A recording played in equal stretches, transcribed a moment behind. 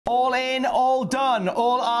All in, all done,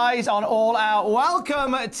 all eyes on All Out.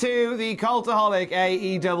 Welcome to the Cultaholic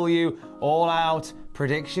AEW All Out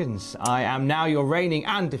predictions. I am now your reigning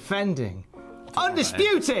and defending,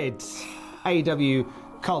 undisputed AEW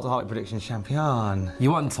Cultaholic predictions champion.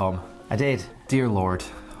 You won, Tom. I did. Dear Lord,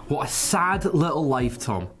 what a sad little life,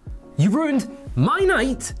 Tom. You ruined my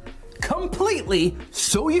night completely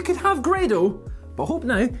so you could have Grado, but hope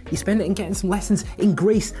now you spend it in getting some lessons in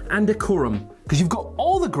grace and decorum, because you've got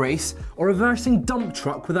all the grace or reversing dump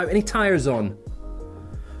truck without any tyres on.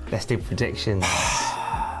 Let's do predictions.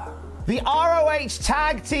 The ROH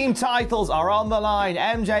Tag Team titles are on the line.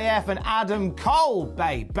 MJF and Adam Cole,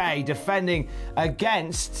 baby, defending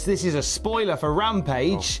against, this is a spoiler for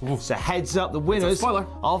Rampage, so heads up the winners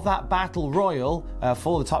of that Battle Royal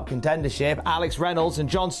for the top contendership, Alex Reynolds and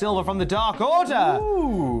John Silver from the Dark Order.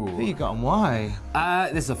 Ooh. Who you got and why?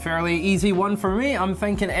 This is a fairly easy one for me. I'm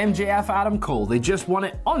thinking MJF, Adam Cole. They just won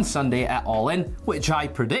it on Sunday at All In, which I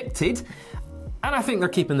predicted. And I think they're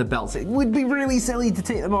keeping the belts. It would be really silly to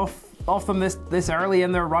take them off them this early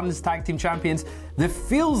in their run as tag team champions. There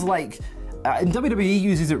feels like, and WWE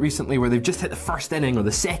uses it recently where they've just hit the first inning or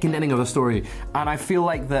the second inning of a story, and I feel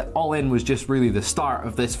like that All In was just really the start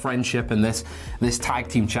of this friendship and this tag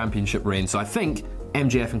team championship reign. So I think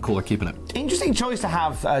MJF and Cole are keeping it. Interesting choice to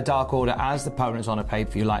have Dark Order as the opponents on a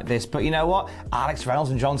pay-per-view like this, but you know what? Alex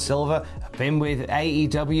Reynolds and John Silver have been with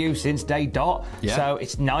AEW since day dot, so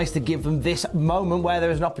it's nice to give them this moment where there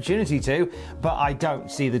is an opportunity to, but I don't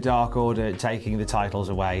see the Dark Order taking the titles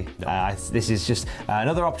away. No. This is just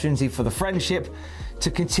another opportunity for the friendship to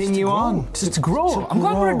continue on. Just to grow. I'm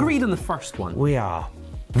glad we're agreed on the first one. We are.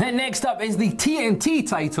 Then next up is the TNT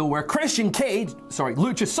title, where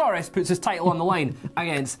Luchasaurus puts his title on the line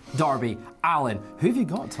against Darby Allin. Who have you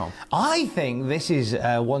got, Tom? I think this is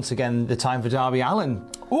once again the time for Darby Allin.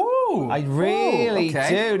 Ooh! I really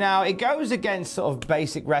do. Now, it goes against sort of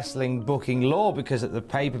basic wrestling booking law, because at the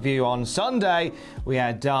pay-per-view on Sunday, we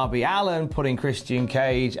had Darby Allin putting Christian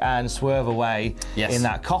Cage and Swerve away in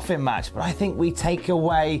that coffin match. But I think we take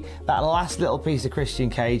away that last little piece of Christian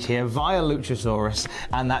Cage here via Luchasaurus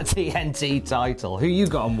and that TNT title. Who you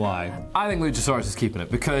got and why? I think Luchasaurus is keeping it,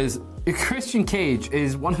 because Christian Cage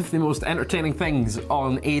is one of the most entertaining things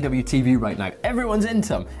on AEW TV right now. Everyone's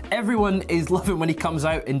into him. Everyone is loving when he comes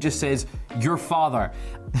out and just says, "Your father."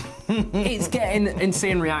 It's getting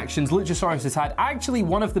insane reactions. Luchasaurus has had actually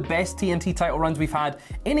one of the best TNT title runs we've had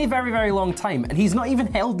in a very, very long time, and he's not even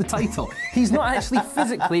held the title. He's not actually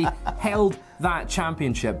physically held that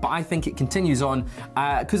championship, but I think it continues on,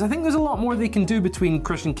 because I think there's a lot more they can do between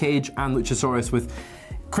Christian Cage and Luchasaurus, with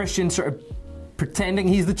Christian sort of pretending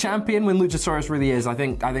he's the champion when Luchasaurus really is. I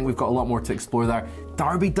think we've got a lot more to explore there.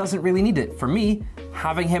 Darby doesn't really need it. For me,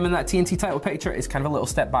 having him in that TNT title picture is kind of a little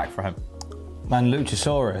step back for him. Man,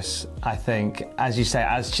 Luchasaurus, I think, as you say,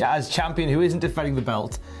 as champion who isn't defending the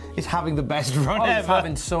belt, is having the best run ever. He's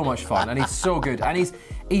having so much fun, and he's so good, and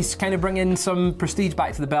he's kind of bringing some prestige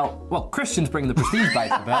back to the belt. Well, Christian's bringing the prestige back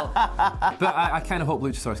to the belt, but I kind of hope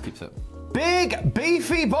Luchasaurus keeps it. Big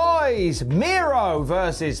beefy boys, Miro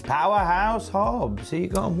versus Powerhouse Hobbs. Who you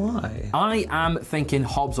got and why? I am thinking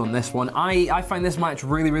Hobbs on this one. I find this match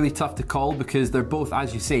really, really tough to call, because they're both,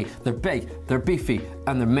 as you say, they're big, they're beefy,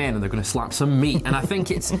 and they're men, and they're going to slap some meat. And I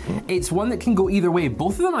think it's one that can go either way.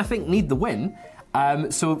 Both of them, I think, need the win.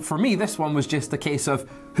 So for me, this one was just a case of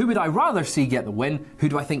who would I rather see get the win? Who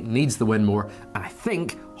do I think needs the win more? And I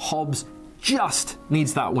think Hobbs just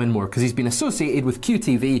needs that win more, because he's been associated with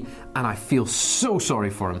QTV, and I feel so sorry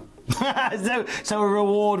for him. so a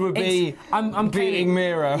reward would be I'm beating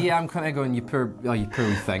Miro. Yeah, I'm kind of going, you poor wee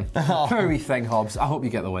thing. Poor wee thing, Hobbs. I hope you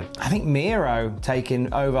get the win. I think Miro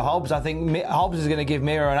taking over Hobbs. I think Hobbs is going to give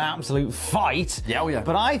Miro an absolute fight. Yeah, yeah.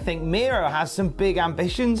 But I think Miro has some big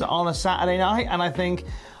ambitions on a Saturday night, and I think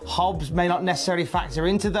Hobbs may not necessarily factor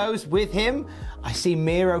into those with him. I see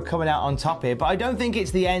Miro coming out on top here, but I don't think it's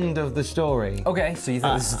the end of the story. Okay, so you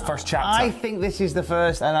think this is the first chapter? I think this is the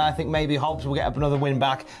first, and I think maybe Hobbs will get up another win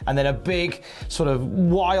back, and then a big sort of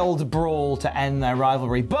wild brawl to end their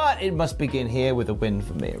rivalry. But it must begin here with a win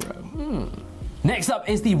for Miro. Next up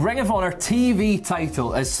is the Ring of Honor TV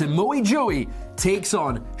title, as Samoa Joe takes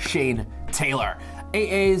on Shane Taylor. It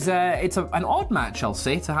is an odd match, I'll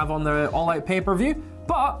say, to have on the All Out pay-per-view.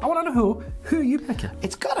 But I want to know who are you picking?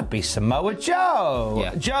 It's got to be Samoa Joe.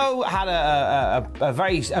 Yeah. Joe had a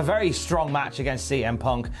very strong match against CM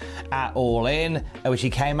Punk at All In, which he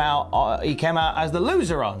came out as the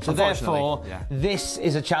loser on. So therefore, this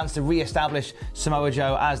is a chance to re-establish Samoa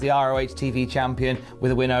Joe as the ROH TV champion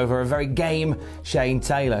with a win over a very game Shane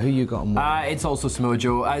Taylor. Who you got on with? It's also Samoa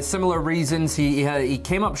Joe. Similar reasons. He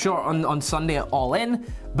came up short on Sunday at All In,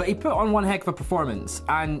 but he put on one heck of a performance,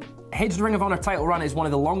 and his Ring of Honor title run is one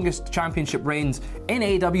of the longest championship reigns in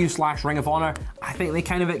AEW/Ring of Honor. I think they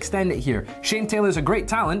kind of extend it here. Shane Taylor's a great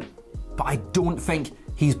talent, but I don't think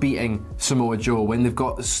he's beating Samoa Joe when they've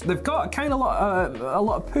got kind of a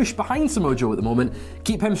lot of push behind Samoa Joe at the moment.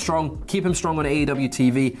 Keep him strong on AEW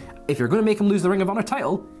TV. If you're going to make him lose the Ring of Honor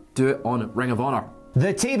title, do it on Ring of Honor.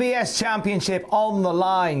 The TBS Championship on the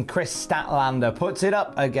line. Kris Statlander puts it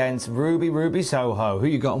up against Ruby Soho. Who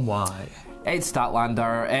you got and why? It's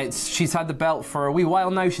Statlander. She's had the belt for a wee while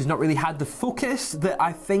now. She's not really had the focus that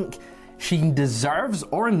I think she deserves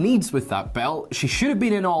or needs with that belt. She should have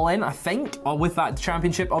been in All In, I think, or with that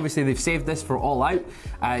championship. Obviously, they've saved this for All Out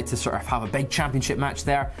to sort of have a big championship match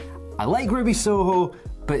there. I like Ruby Soho,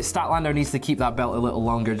 but Statlander needs to keep that belt a little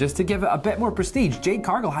longer just to give it a bit more prestige. Jade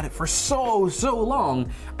Cargill had it for so long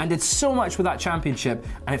and did so much with that championship,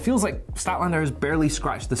 and it feels like Statlander has barely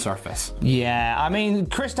scratched the surface. Yeah, I mean,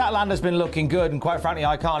 Kris Statlander's been looking good, and quite frankly,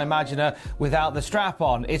 I can't imagine her without the strap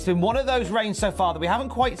on. It's been one of those reigns so far that we haven't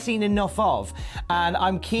quite seen enough of, and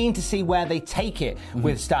I'm keen to see where they take it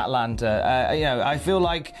with Statlander. You know, I feel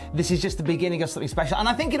like this is just the beginning of something special, and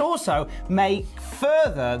I think it also may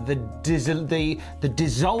further the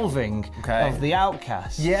dissolving of the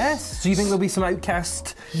Outcasts. Yes. Do you think there'll be some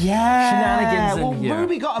Outcast shenanigans in here?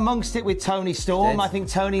 Ruby got amongst it with Toni Storm. I think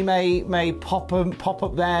Toni may pop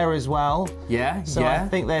up there as well. Yeah. So I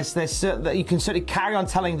think there's that you can certainly carry on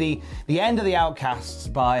telling the end of the Outcasts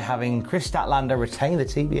by having Kris Statlander retain the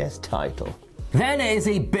TBS title. Then it is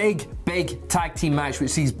a big tag team match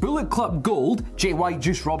which sees Bullet Club Gold, Jay White,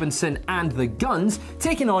 Juice Robinson and the Guns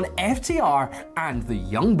taking on FTR and the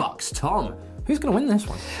Young Bucks. Tom, who's going to win this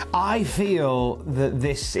one? I feel that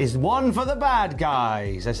this is one for the bad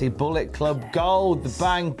guys. I see Bullet Club Gold, the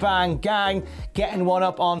Bang Bang Gang, getting one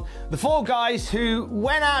up on the four guys who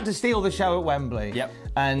went out to steal the show at Wembley. Yep.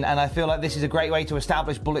 And I feel like this is a great way to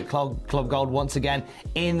establish Bullet Club Gold once again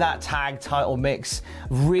in that tag title mix.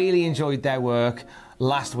 Really enjoyed their work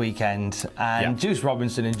last weekend, and Juice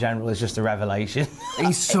Robinson in general is just a revelation.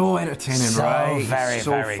 He's so entertaining, right? Very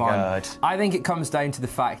fun. good. I think it comes down to the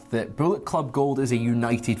fact that Bullet Club Gold is a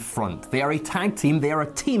united front. They are a tag team. They are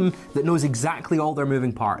a team that knows exactly all their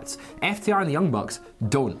moving parts. FTR and the Young Bucks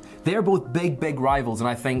don't. They're both big rivals, and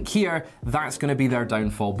I think here that's going to be their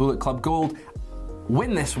downfall. Bullet Club Gold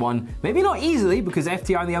win this one, maybe not easily, because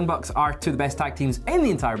FTR and the Young Bucks are two of the best tag teams in the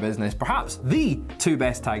entire business, perhaps the two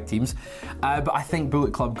best tag teams, but I think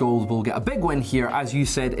Bullet Club Gold will get a big win here, as you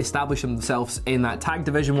said, establish themselves in that tag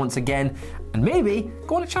division once again, and maybe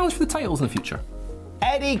go on a challenge for the titles in the future.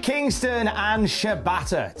 Eddie Kingston and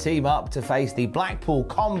Shibata team up to face the Blackpool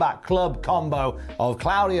Combat Club combo of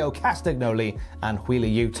Claudio, Castagnoli and Wheeler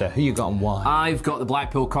Yuta. Who you got and why? I've got the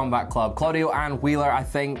Blackpool Combat Club. Claudio and Wheeler, I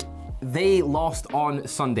think they lost on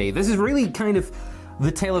Sunday. This is really kind of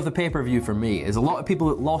the tale of the pay-per-view for me, is a lot of people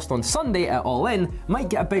that lost on Sunday at All In might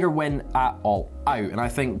get a bigger win at All Out. And I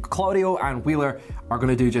think Claudio and Wheeler are going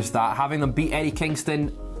to do just that. Having them beat Eddie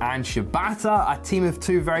Kingston and Shibata, a team of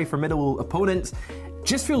two very formidable opponents,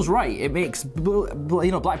 just feels right. It makes,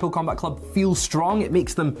 Blackpool Combat Club feel strong. It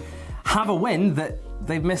makes them have a win that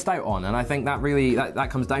they've missed out on, and I think that really that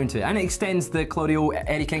comes down to it. And it extends the Claudio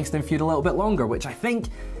Eddie Kingston feud a little bit longer, which I think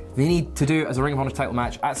they need to do as a Ring of Honor title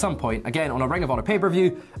match at some point, again on a Ring of Honor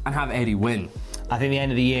pay-per-view, and have Eddie win. I think the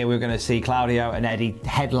end of the year we're going to see Claudio and Eddie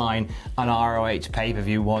headline an ROH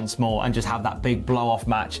pay-per-view once more and just have that big blow-off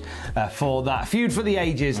match for that feud for the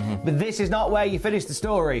ages. But this is not where you finish the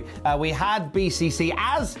story. We had BCC,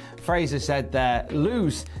 as Fraser said there,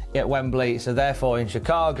 lose at Wembley, so therefore in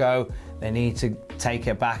Chicago they need to take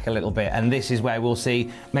it back a little bit, and this is where we'll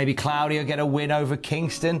see maybe Claudio get a win over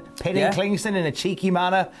Kingston, pinning Kingston in a cheeky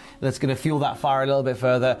manner. That's going to fuel that fire a little bit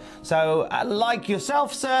further. So, like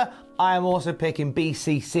yourself, sir, I am also picking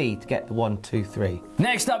BCC to get the 1, 2, 3.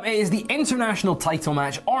 Next up is the international title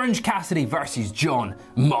match, Orange Cassidy versus Jon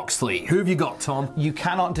Moxley. Who have you got, Tom? You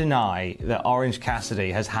cannot deny that Orange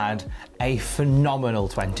Cassidy has had a phenomenal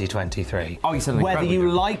 2023. Oh, he's whether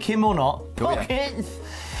you like him or not,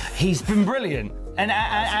 he's been brilliant.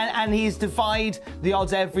 And he's defied the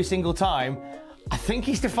odds every single time. I think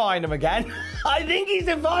he's defying them again. I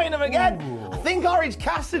think Orange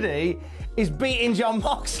Cassidy is beating Jon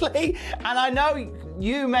Moxley, and I know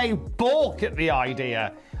you may balk at the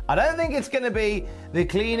idea. I don't think it's going to be the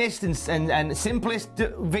cleanest and simplest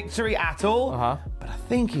victory at all, but I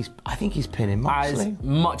think he's pinning Moxley. As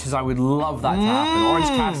much as I would love that to happen, Orange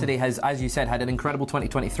Cassidy has, as you said, had an incredible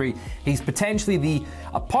 2023. He's potentially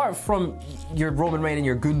apart from your Roman Reigns and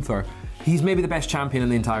your Gunther, he's maybe the best champion in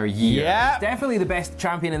the entire year. Yeah. He's definitely the best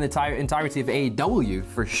champion in the entirety of AEW,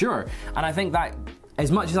 for sure. And I think that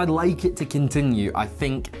as much as I'd like it to continue, I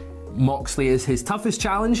think Moxley is his toughest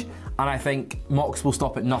challenge, and I think Mox will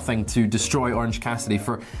stop at nothing to destroy Orange Cassidy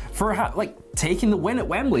for like taking the win at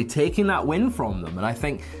Wembley, taking that win from them. And I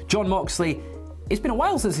think Jon Moxley, it's been a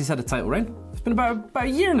while since he's had a title reign. It's been about a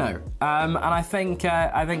year now, and I think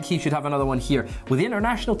he should have another one here with the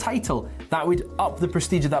international title. That would up the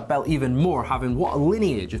prestige of that belt even more. Having what a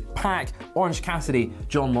lineage of Pac, Orange Cassidy,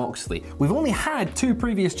 Jon Moxley. We've only had 2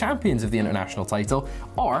 previous champions of the international title,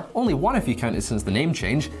 or only one if you count it since the name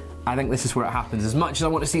change. I think this is where it happens. As much as I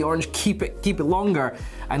want to see Orange keep it longer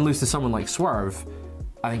and lose to someone like Swerve,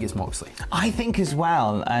 I think it's Moxley. I think as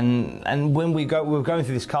well, and when we're going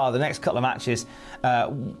through this card, the next couple of matches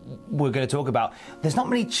we're going to talk about, there's not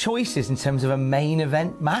many choices in terms of a main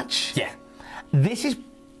event match. Yeah. This is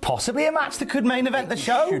possibly a match that could main event the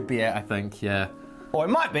show. Should be it, I think, yeah. Or it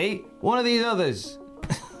might be one of these others.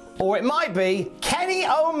 Or it might be Kenny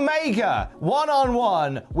Omega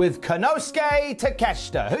one-on-one with Konosuke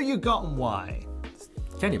Takeshita. Who you got and why?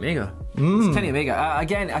 Kenny Omega. It's Kenny Omega.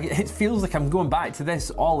 Again, it feels like I'm going back to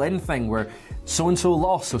this all-in thing where so-and-so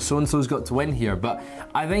lost, so so-and-so's got to win here. But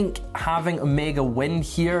I think having Omega win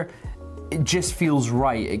here, it just feels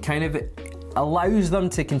right. It kind of allows them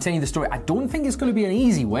to continue the story. I don't think it's going to be an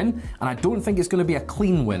easy win, and I don't think it's going to be a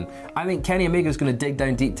clean win. I think Kenny Omega is going to dig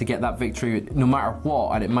down deep to get that victory no matter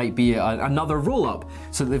what, and it might be another roll-up,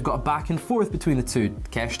 so they've got a back and forth between the two.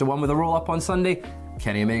 Takeshita won with a roll-up on Sunday,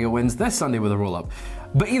 Kenny Omega wins this Sunday with a roll-up.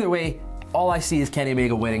 But either way, all I see is Kenny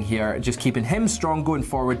Omega winning here, just keeping him strong going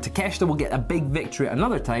forward. Takeshita will get a big victory at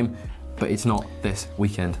another time, but it's not this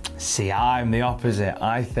weekend. See, I'm the opposite.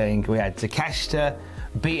 I think we had Takeshita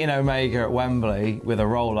beating Omega at Wembley with a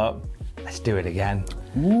roll-up. Let's do it again.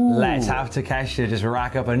 Ooh. Let's have Takeshita just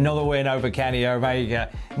rack up another win over Kenny Omega.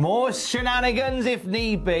 More shenanigans if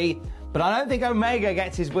need be, but I don't think Omega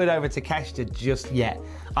gets his win over Takeshita just yet.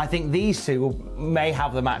 I think these two may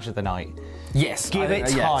have the match of the night. Yes, give it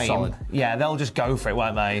time. Yeah, solid. Yeah, they'll just go for it,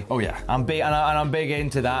 won't they? Oh yeah. I'm big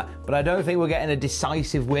into that, but I don't think we're getting a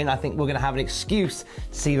decisive win. I think we're going to have an excuse to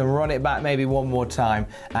see them run it back maybe one more time,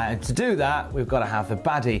 and to do that, we've got to have the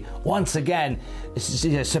baddie once again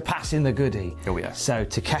surpassing the goodie. Oh yeah. So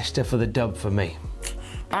Takeshita for the dub for me.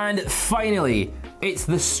 And finally, it's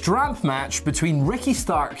the strap match between Ricky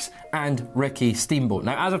Starks and Ricky Steamboat.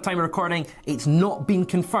 Now, as of time of recording, it's not been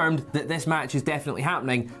confirmed that this match is definitely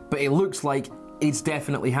happening, but it looks like it's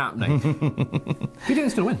definitely happening. Who do you think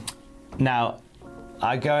is going to win? Now,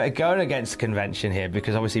 going against convention here,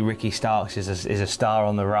 because obviously Ricky Starks is a star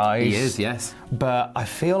on the rise. He is, yes. But I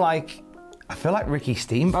feel like Ricky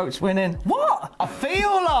Steamboat's winning. What? I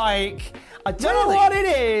feel like, I don't know what it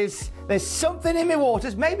is. There's something in my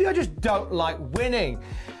waters. Maybe I just don't like winning.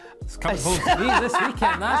 It's coming home to me this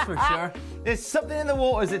weekend, that's for sure. There's something in the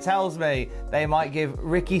waters that tells me they might give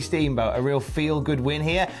Ricky Steamboat a real feel-good win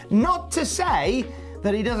here. Not to say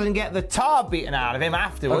that he doesn't get the tar beaten out of him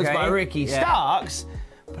afterwards by Ricky Starks,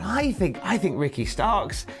 but I think Ricky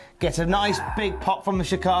Starks gets a nice big pop from the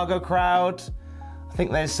Chicago crowd. I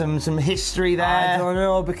think there's some history there. I don't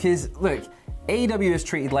know, because look, AEW has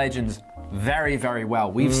treated legends very, very well.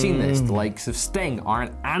 We've seen this, the likes of Sting,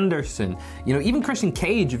 Arn Anderson, you know, even Christian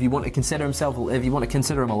Cage, if you want to consider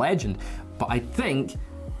him a legend. But I think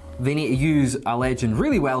they need to use a legend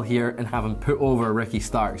really well here and have him put over Ricky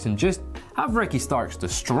Starks and just have Ricky Starks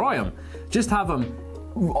destroy him. Just have him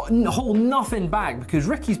hold nothing back, because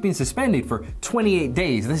Ricky's been suspended for 28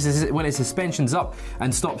 days. This is when his suspension's up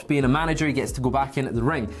and stops being a manager, he gets to go back into the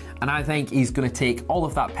ring. And I think he's going to take all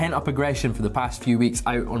of that pent-up aggression for the past few weeks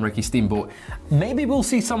out on Ricky Steamboat. Maybe we'll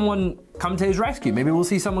see someone come to his rescue. Maybe we'll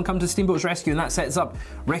see someone come to Steamboat's rescue, and that sets up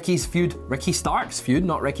Ricky's feud, Ricky Stark's feud,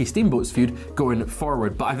 not Ricky Steamboat's feud, going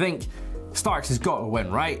forward. But I think Starks has got to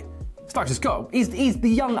win, right? Starks has got to. He's the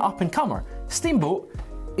young up-and-comer. Steamboat,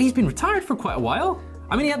 he's been retired for quite a while.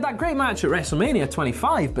 I mean, he had that great match at WrestleMania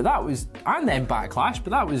 25, but that was, and then Backlash, but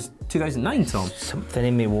that was 2009, Tom. Something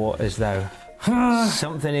in me waters, though.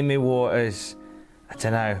 Something in me waters. I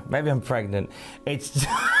don't know. Maybe I'm pregnant. It's.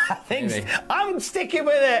 I think I'm sticking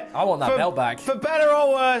with it. I want that belt back. For better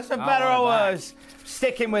or worse. For better or worse.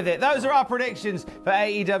 Sticking with it. Those are our predictions for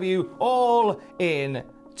AEW All In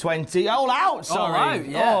 20. All Out, sorry. All Out,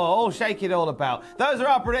 yeah. All shake it all about. Those are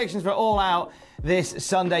our predictions for All Out this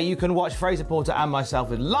Sunday. You can watch Fraser Porter and myself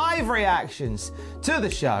with live reactions to the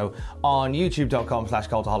show on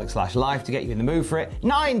youtube.com/cultaholic/live to get you in the mood for it.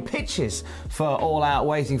 9 pitches for All Out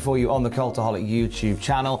waiting for you on the Cultaholic YouTube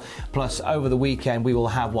channel. Plus, over the weekend, we will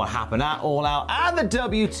have what happened at All Out and the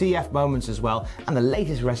WTF moments as well, and the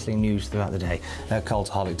latest wrestling news throughout the day at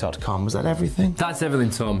cultaholic.com. Was that everything? That's everything,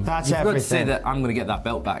 Tom. That's You've everything. got to say that I'm going to get that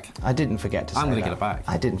belt back. I didn't forget to say that. I'm going to get it back.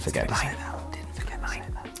 I didn't forget to say that.